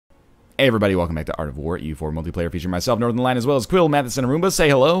Hey everybody, welcome back to Art of War, EU4 multiplayer featuring myself, Northern Line, as well as Quill, Mathis, and Arumba. Say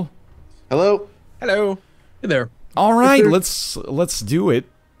hello. Hello. Hello. Hey there. All right, let's do it.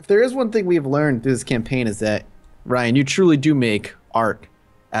 If there is one thing we've learned through this campaign is that, Ryan, you truly do make art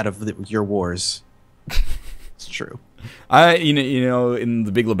out of your wars. It's true. You know, in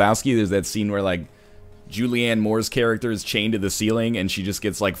The Big Lebowski, there's that scene where like Julianne Moore's character is chained to the ceiling and she just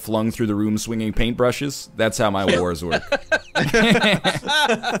gets like flung through the room swinging paintbrushes. That's how my wars work.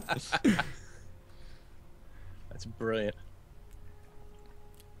 That's brilliant.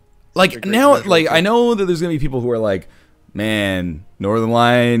 Like now, like I know that there's gonna be people who are like, man, Northern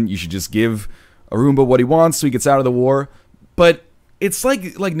Line, you should just give Arumba what he wants so he gets out of the war. But it's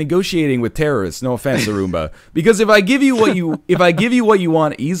like negotiating with terrorists. No offense, Arumba, because if I give you what you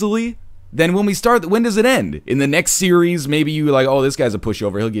want easily, then when we start, when does it end? In the next series, maybe you like, oh, this guy's a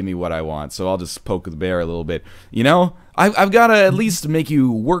pushover. He'll give me what I want, so I'll just poke the bear a little bit. You know, I've got to at least make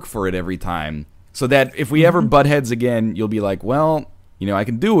you work for it every time, so that if we ever butt heads again, you'll be like, well, you know, I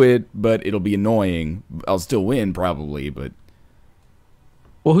can do it, but it'll be annoying. I'll still win probably, but.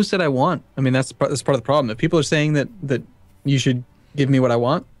 Well, who said I want? I mean, that's part of the problem. If people are saying that you should give me what I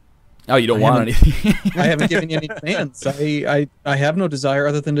want. Oh, you don't want anything. I haven't given you any demands. I have no desire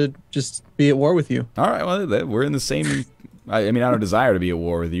other than to just be at war with you. All right, well, we're in the same. I mean, I don't desire to be at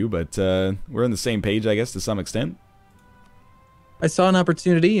war with you, but we're on the same page, I guess, to some extent. I saw an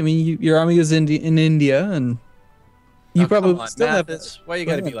opportunity. I mean, your army is in India, and you probably still have this. Why you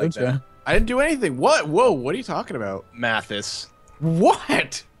gotta be like that? You? I didn't do anything. What? Whoa, what are you talking about? Mathis,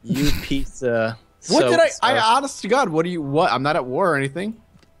 What? you piece of. What did I honest to God, what I'm not at war or anything.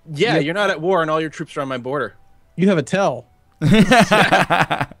 Yeah, you're not at war, and all your troops are on my border. You have a tell. Last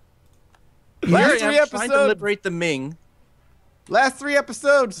Here I three am trying to episodes. liberate the Ming. Last 3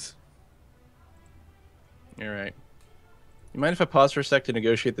 episodes. You're right. You mind if I pause for a sec to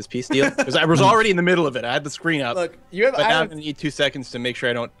negotiate this peace deal? Because I was already in the middle of it. I had the screen up. Look, you have. But now I'm gonna need 2 seconds to make sure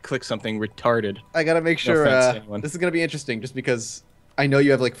I don't click something retarded. I gotta make sure. offense to anyone. This is gonna be interesting, just because I know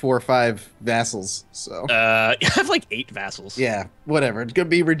you have like 4 or 5 vassals. So. I have like 8 vassals. Yeah, whatever. It's gonna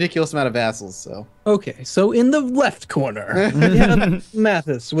be a ridiculous amount of vassals. So. Okay, so in the left corner, we have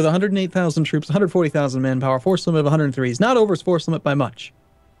Mathis with 108,000 troops, 140,000 manpower, force limit of 103. He's not over his force limit by much.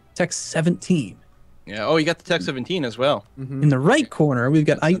 Tech 17. Yeah. Oh, you got the Tech 17 as well. In the right corner, we've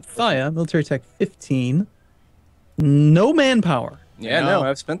got Thaya, military tech 15. No manpower. Yeah, No. no,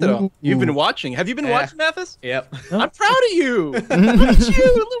 I've spent it all. You've been watching. Have you been watching Mathis? Yep. I'm proud of you. Look at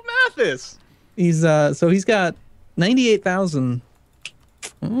you, little Mathis. He's so he's got 98,000.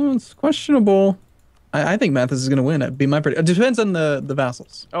 Oh, it's questionable. I think Mathis is going to win. It'd be my prediction. It depends on the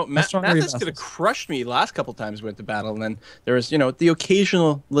vassals. Oh, How strong are your Mathis could have vassals? crushed me last couple times we went to battle, and then there was, you know, the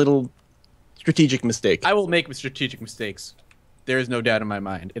occasional little strategic mistake. I will make strategic mistakes. There is no doubt in my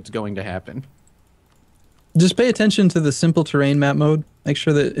mind. It's going to happen. Just pay attention to the simple terrain map mode. Make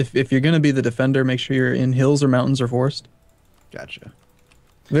sure that if you're going to be the defender, make sure you're in hills or mountains or forest. Gotcha.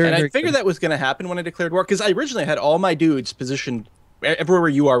 Very, And I very figured good. that was going to happen when I declared war, because I originally had all my dudes positioned everywhere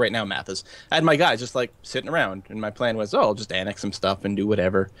where you are right now, Mathis. I had my guys just like sitting around, and my plan was, oh, I'll just annex some stuff and do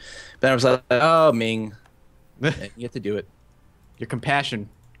whatever. Then I was like, oh, Ming, you have to do it. Your compassion.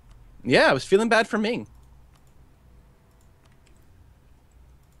 Yeah, I was feeling bad for Ming.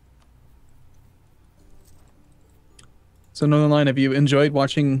 So Northern Line, have you enjoyed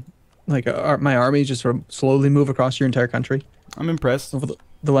watching like my army just sort of slowly move across your entire country I'm impressed. over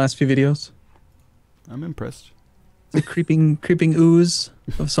the last few videos? I'm impressed. The creeping ooze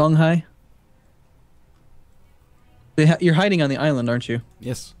of Songhai. You're hiding on the island, aren't you?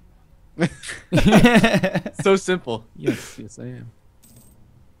 Yes. So simple. Yes, yes, I am.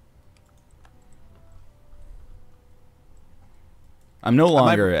 I'm no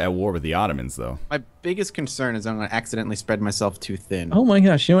longer at war with the Ottomans, though. My biggest concern is I'm going to accidentally spread myself too thin. Oh my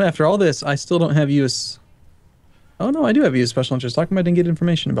gosh! You know, after all this, I still don't have you as. Oh no, I do have you as special interest. How come I didn't get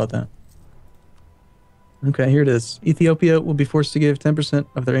information about that? Okay, here it is. Ethiopia will be forced to give 10%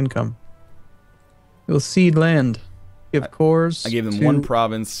 of their income. It will cede land, give cores. I gave them to 1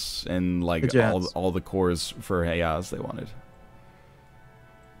 province and like the Jats. all the cores for Hayaz they wanted.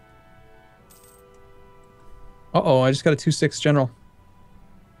 Uh-oh, I just got a 2-6 general.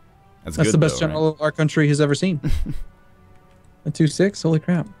 That's That's good, the best though, right? general our country has ever seen. A 2-6? Holy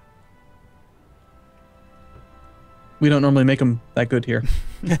crap. We don't normally make them that good here.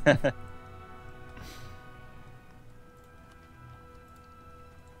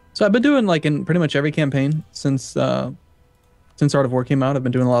 So I've been doing like in pretty much every campaign since Art of War came out. I've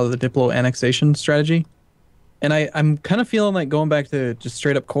been doing a lot of the Diplo annexation strategy. And I'm kind of feeling like going back to just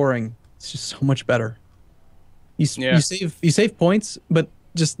straight up coring. It's just so much better. You Yeah. save points, but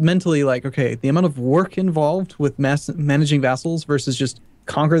just mentally like, okay, the amount of work involved with managing vassals versus just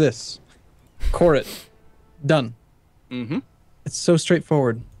conquer this, core it, done. Mm-hmm. It's so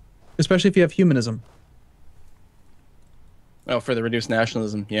straightforward, especially if you have humanism. Oh, for the reduced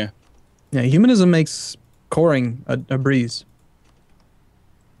nationalism, yeah. Yeah, humanism makes coring a breeze.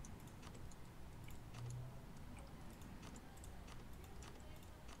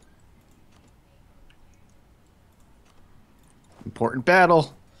 Important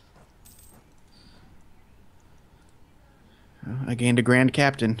battle. I gained a Grand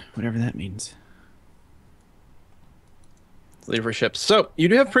Captain, whatever that means. Lever ships. So, you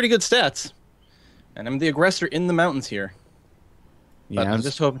do have pretty good stats. And I'm the aggressor in the mountains here. But Yeah, I'm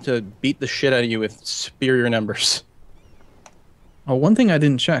just hoping to beat the shit out of you with superior numbers. Oh, one thing I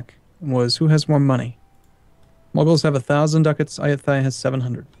didn't check was who has more money. Mongols have 1,000 ducats. Ayathai has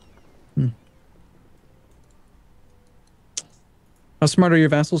 700. How smart are your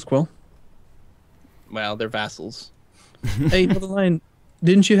vassals, Quill? Well, they're vassals. Hey, hold the line.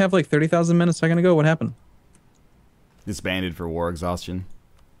 Didn't you have like 30,000 men a second ago? What happened? Disbanded for war exhaustion.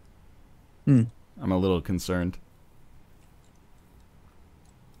 Hmm. I'm a little concerned.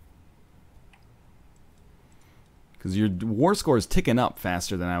 Because your war score is ticking up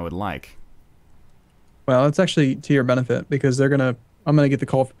faster than I would like. Well, it's actually to your benefit because I'm gonna get the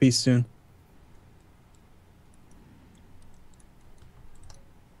call for peace soon.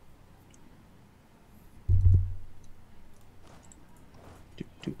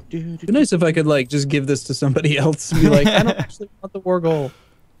 It'd be nice if I could like just give this to somebody else and be like, I don't actually want the war goal.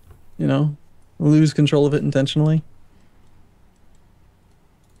 You know, lose control of it intentionally.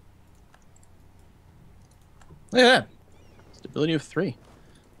 Look at that. Stability of 3.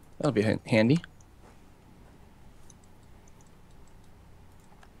 That'll be handy.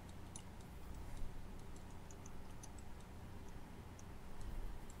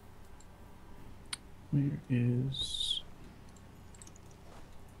 where is...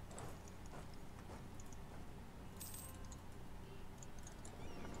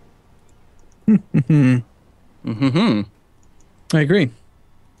 Mm-hmm. I agree.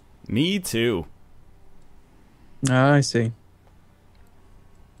 Me too. Ah, I see.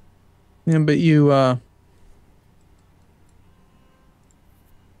 Yeah, but you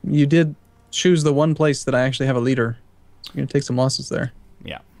did choose the one place that I actually have a leader. So you're gonna take some losses there.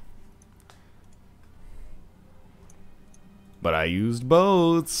 Yeah. But I used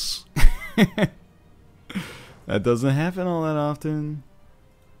boats. That doesn't happen all that often.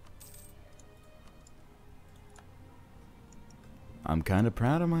 I'm kind of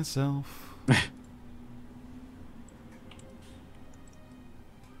proud of myself.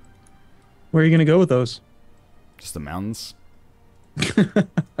 Where are you gonna go with those? Just the mountains.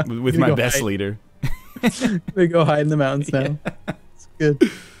 with my go best hide. leader. They go hide in the mountains now. It's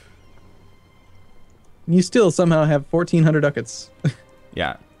good. You still somehow have 1,400 ducats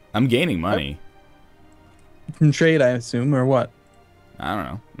Yeah. I'm gaining money. from trade, I assume, or what? I don't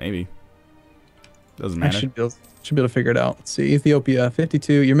know. Maybe. Doesn't I matter. should be able to figure it out. Let's see, Ethiopia,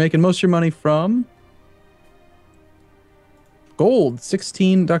 52. You're making most of your money from gold,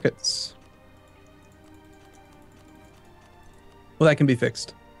 16 ducats. Well, that can be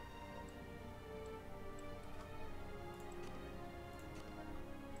fixed.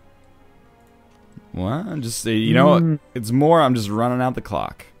 What? I'm just, you know, it's more I'm just running out the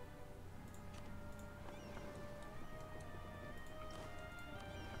clock.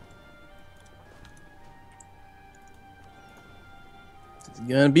 It's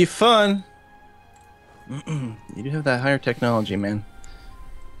gonna be fun. You do have that higher technology, man.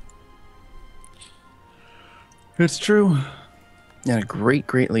 It's true. Yeah, a great,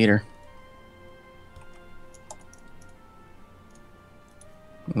 great leader.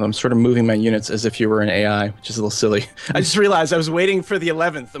 Well, I'm sort of moving my units as if you were an AI, which is a little silly. I just realized I was waiting for the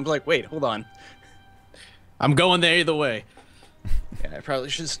 11th. I'm like, wait, hold on. I'm going there either way. Yeah, I probably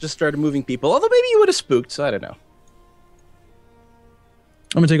should just started moving people. Although maybe you would have spooked, so I don't know.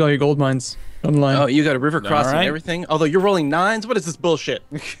 I'm gonna take all your gold mines on the line. Oh, you got a river crossing right. and everything? Although you're rolling 9s? What is this bullshit?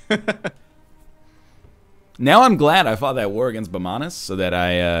 Now I'm glad I fought that war against Bamanis so that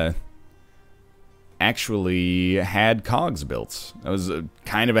I actually had cogs built. That was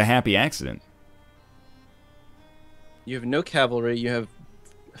kind of a happy accident. You have no cavalry. You have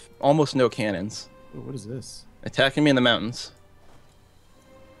almost no cannons. Ooh, what is this? Attacking me in the mountains.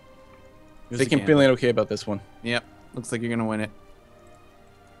 Here's Thinking the feeling okay about this one. Yep. Looks like you're gonna win it.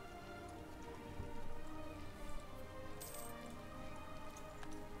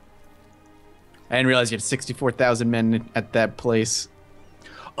 I didn't realize you had 64,000 men at that place.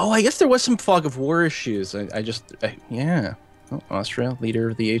 Oh, I guess there was some fog of war issues. Yeah. Oh, Austria, leader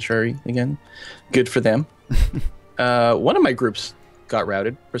of the HRE again. Good for them. One of my groups got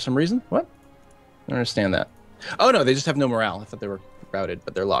routed for some reason. What? I don't understand that. Oh, no, they just have no morale. I thought they were routed,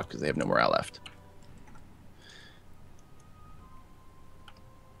 but they're locked because they have no morale left.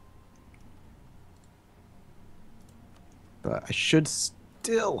 But I should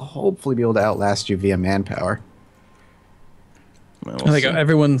still hopefully be able to outlast you via manpower. Well, I think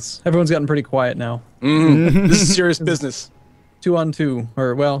everyone's gotten pretty quiet now. This is serious business. 2-on-2,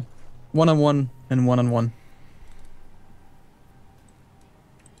 or well, 1-on-1 and 1-on-1.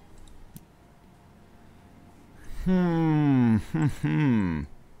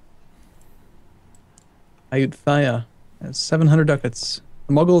 Ayutthaya has 700 ducats.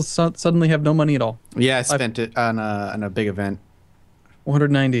 The Mughals suddenly have no money at all. Yeah, I spent it on a big event.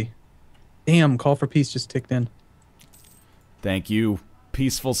 490. Damn, call for peace just ticked in. Thank you,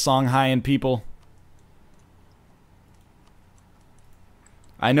 peaceful Songhaian people.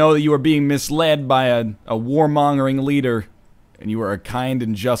 I know that you are being misled by a warmongering leader, and you are a kind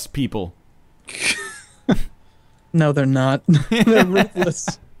and just people. No, they're not. They're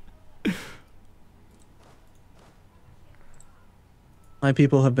ruthless. My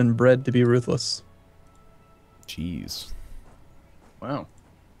people have been bred to be ruthless. Jeez. Wow.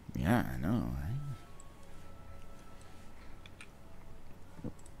 Yeah, I know,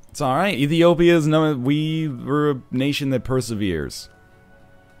 right? It's all right. Ethiopia's we're a nation that perseveres.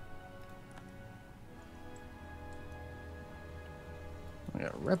 We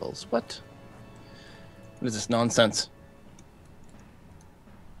got rebels. What? What is this nonsense?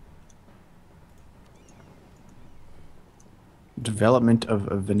 Development of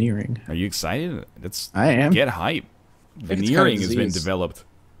veneering. Are you excited? I am. Get hype. think it's Veneering kind of has been disease. developed.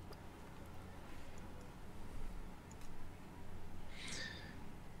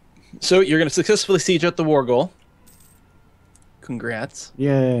 So you're going to successfully siege out the war goal. Congrats.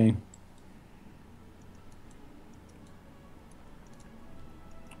 Yay.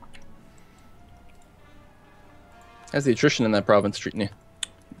 How's the attrition in that province treating you?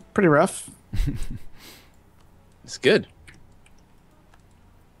 Pretty rough. It's good.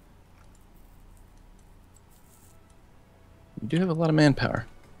 You do have a lot of manpower.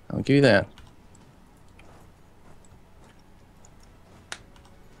 I'll give you that.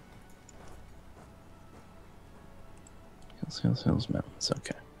 Hills, mountains.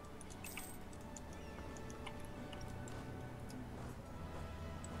 Okay.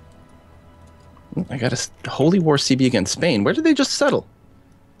 I got a holy war CB against Spain. Where did they just settle?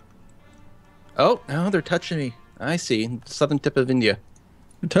 Oh, now they're touching me. I see. Southern tip of India.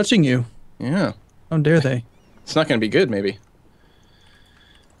 They're touching you. Yeah. How dare they? It's not going to be good, maybe.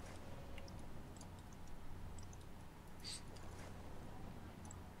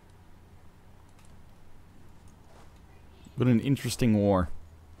 What an interesting war.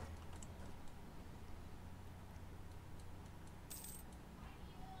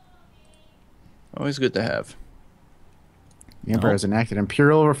 Always good to have. The Emperor has enacted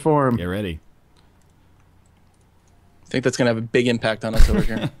imperial reform. Get ready. I think that's going to have a big impact on us over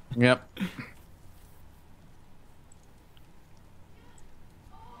here. Yep.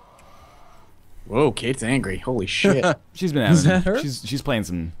 Whoa, Kate's angry. Holy shit. She's been Is having. that her? She's playing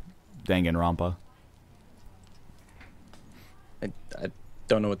some Danganronpa. I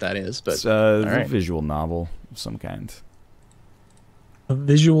don't know what that is, but It's all a right. visual novel of some kind. A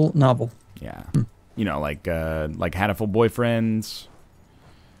visual novel. Yeah. You know, like Hatful Boyfriends.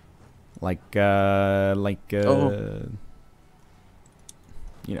 You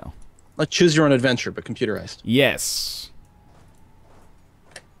know. Like choose your own adventure, but computerized. Yes.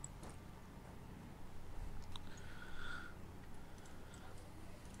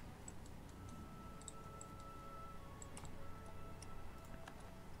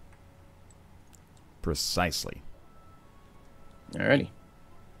 Precisely. Alrighty.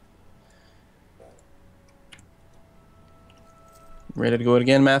 Ready to go it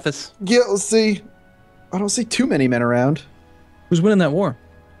again, Mathis? Yeah, let's see. I don't see too many men around. Who's winning that war?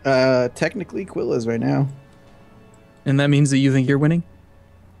 Technically Quill is right now. And that means that you think you're winning?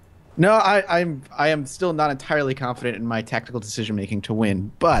 No, I am still not entirely confident in my tactical decision making to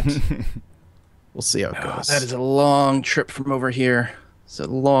win, but we'll see how it goes. That is a long trip from over here. It's a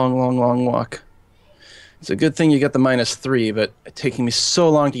long, long, long walk. It's a good thing you got the -3, but it's taking me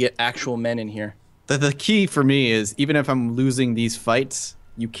so long to get actual men in here. The key for me is even if I'm losing these fights,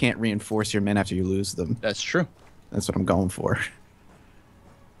 you can't reinforce your men after you lose them. That's true. That's what I'm going for.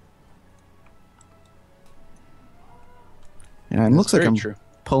 Yeah, it looks like very I'm true.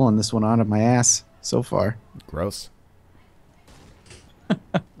 pulling this one out of my ass so far. Gross.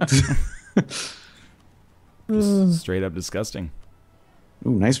 Just straight up disgusting.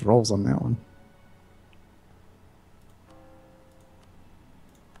 Ooh, nice rolls on that one.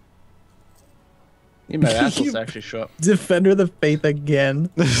 Need my vassals to actually show up. Defender of the Faith again.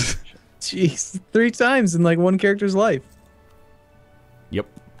 Jeez, 3 times in like one character's life. Yep.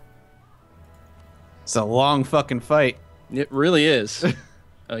 It's a long fucking fight. It really is.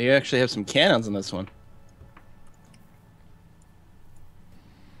 Oh, you actually have some cannons in this one.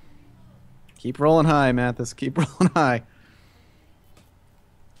 Keep rolling high, Mathis. Keep rolling high.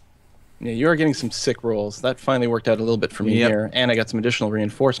 Yeah, you are getting some sick rolls. That finally worked out a little bit for me here. And I got some additional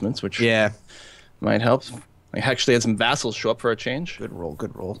reinforcements, which might help. I actually had some vassals show up for a change. Good roll,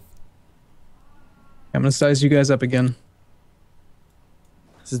 good roll. I'm gonna size you guys up again.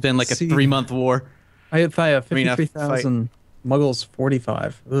 This has been like a 3-month war. I had 53,000. Muggles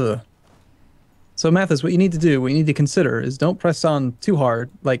 45. Ugh. So Mathis, what you need to do, what you need to consider is don't press on too hard.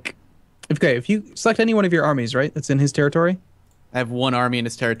 Like, okay, if you select any one of your armies, right, that's in his territory. I have 1 army in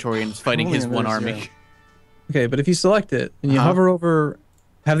his territory and it's fighting his 1 army. Yeah. Okay, but if you select it and you hover over,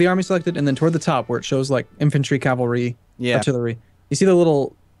 have the army selected, and then toward the top where it shows like infantry, cavalry, artillery, you see the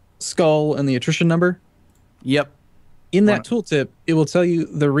little skull and the attrition number? Yep. In that tooltip, it will tell you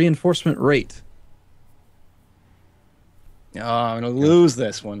the reinforcement rate. Oh, I'm going to lose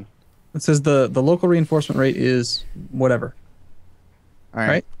this one. It says the local reinforcement rate is whatever. All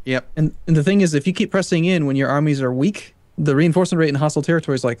right. Yep. And the thing is, if you keep pressing in when your armies are weak, the reinforcement rate in hostile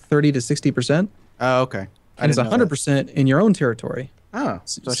territory is like 30 to 60%. Oh, okay. And it's 100% in your own territory. Oh,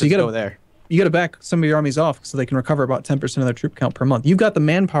 so you gotta go there. You got to back some of your armies off so they can recover about 10% of their troop count per month. You've got the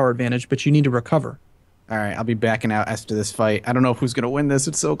manpower advantage, but you need to recover. All right, I'll be backing out after this fight. I don't know who's going to win this.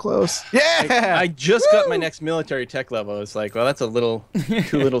 It's so close. Yeah! I just got my next military tech level. It's like, well, that's a little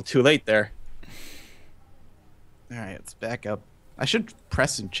too late there. All right, let's back up. I should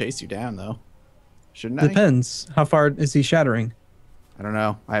press and chase you down, though. Shouldn't I? Depends. How far is he shattering? I don't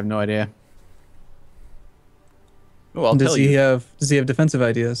know. I have no idea. Oh, I'll tell you. Does he have defensive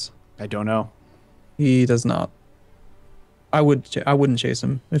ideas? I don't know. He does not. I wouldn't chase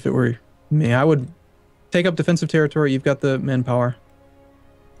him if it were me. I would take up defensive territory. You've got the manpower.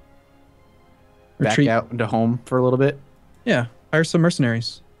 Retreat. Back out into home for a little bit. Yeah, hire some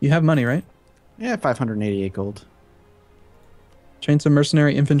mercenaries. You have money, right? Yeah, 588 gold. Train some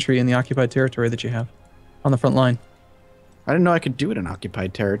mercenary infantry in the occupied territory that you have on the front line. I didn't know I could do it in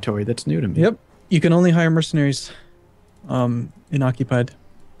occupied territory. That's new to me. Yep. You can only hire mercenaries in occupied.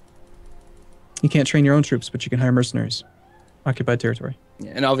 You can't train your own troops, but you can hire mercenaries. Occupied territory.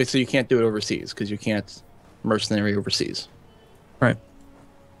 Yeah, and obviously you can't do it overseas because you can't mercenary overseas. Right.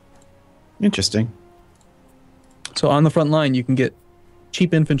 Interesting. So on the front line, you can get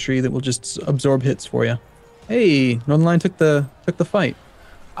cheap infantry that will just absorb hits for you. Hey, Northern Line took the fight.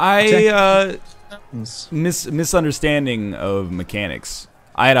 Misunderstanding of mechanics.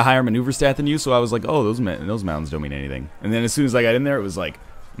 I had a higher maneuver stat than you, so I was like, oh, those mountains don't mean anything. And then as soon as I got in there, it was like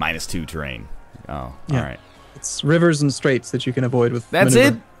 -2 terrain. Oh, yeah. All right. It's rivers and straits that you can avoid with That's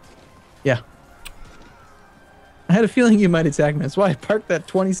maneuver. it? Yeah. I had a feeling you might attack me. That's why I parked that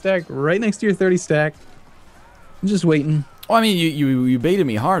 20 stack right next to your 30 stack. I'm just waiting. Well, I mean, you baited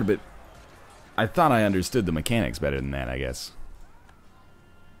me hard, but I thought I understood the mechanics better than that, I guess.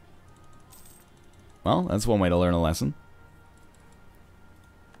 Well, that's one way to learn a lesson.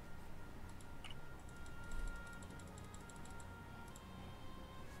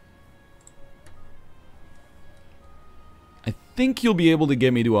 I think you'll be able to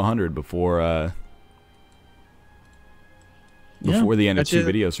get me to 100 before the end of 2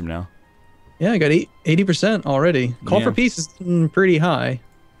 videos from now. Yeah, I got 80% already. Call for peace is pretty high.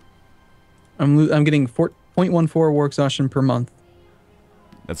 I'm getting 0.14 war exhaustion per month.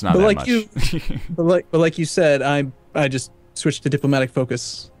 That's not that much. but like you said, I just switched to diplomatic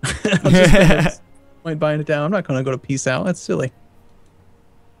focus. I'll just point buying it down. I'm not going to go to peace out. That's silly.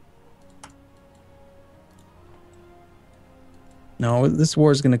 No, this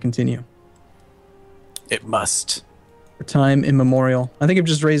war is going to continue. It must. For time immemorial. I think I've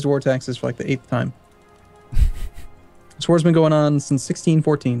just raised war taxes for like the 8th time. This war's been going on since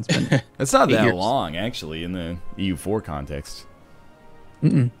 1614. It's been That's not that years. long, actually, in the EU4 context.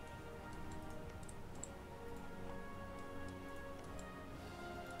 Mm-mm.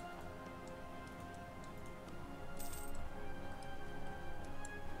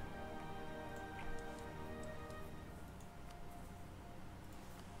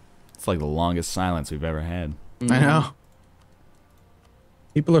 It's like the longest silence we've ever had. I know.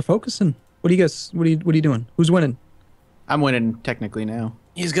 People are focusing. What do you guys? What are you doing? Who's winning? I'm winning technically now.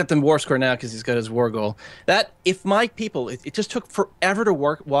 He's got the war score now because he's got his war goal. That if my people, it just took forever to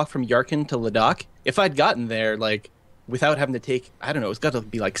walk from Yarkin to Ladakh. If I'd gotten there like without having to take, I don't know, it's got to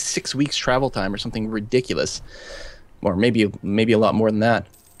be like 6 weeks travel time or something ridiculous, or maybe a lot more than that.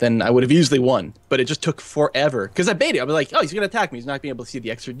 Then I would have easily won. But it just took forever because I baited. I'll be like, oh, he's gonna attack me. He's not gonna be able to see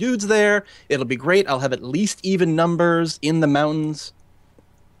the extra dudes there. It'll be great. I'll have at least even numbers in the mountains.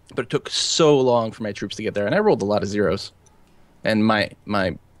 But it took so long for my troops to get there, and I rolled a lot of zeros. And my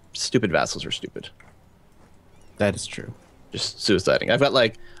stupid vassals are stupid. That is true. Just suiciding.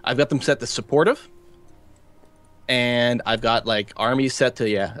 I've got them set to supportive. And I've got like armies set to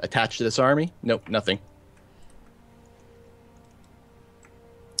attach to this army. Nope, nothing.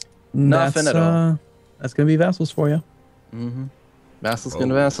 Nothing at all. That's gonna be vassals for you. Mm-hmm. Vassal's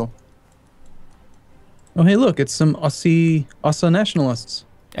gonna vassal. Oh hey look, it's some Assa nationalists.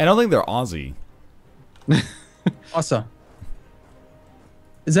 I don't think they're Aussie. Assa.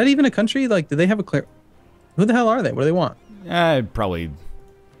 Is that even a country? Like, do they have a clear? Who the hell are they? What do they want? They probably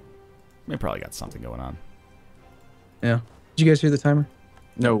got something going on. Yeah. Did you guys hear the timer?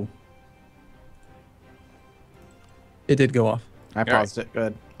 No, It did go off. I paused it.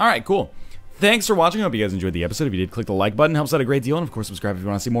 Good. All right, cool. Thanks for watching. I hope you guys enjoyed the episode. If you did, click the like button. Helps out a great deal. And, of course, subscribe if you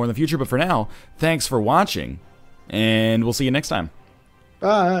want to see more in the future. But for now, thanks for watching. And we'll see you next time.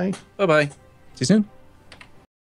 Bye. Bye-bye. See you soon.